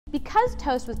Because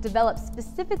Toast was developed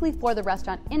specifically for the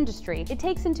restaurant industry, it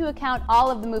takes into account all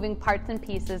of the moving parts and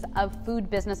pieces of food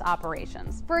business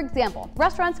operations. For example,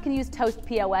 restaurants can use Toast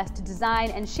POS to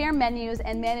design and share menus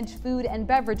and manage food and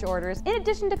beverage orders, in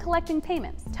addition to collecting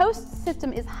payments. Toast's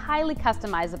system is highly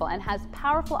customizable and has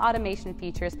powerful automation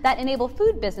features that enable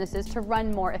food businesses to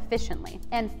run more efficiently.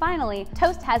 And finally,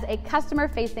 Toast has a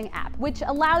customer-facing app, which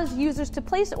allows users to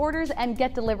place orders and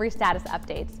get delivery status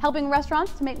updates, helping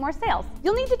restaurants to make more sales.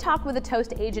 You'll need to talk with a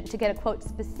Toast agent to get a quote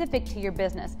specific to your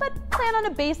business, but plan on a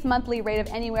base monthly rate of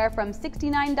anywhere from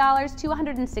 $69 to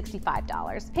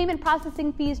 $165. Payment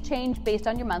processing fees change based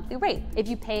on your monthly rate. If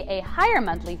you pay a higher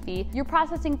monthly fee, your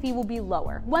processing fee will be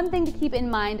lower. One thing to keep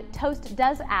in mind, Toast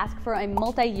does ask for a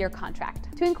multi-year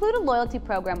contract. To include a loyalty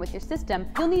program with your system,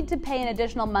 you'll need to pay an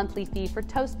additional monthly fee for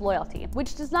Toast Loyalty,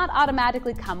 which does not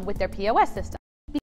automatically come with their POS system.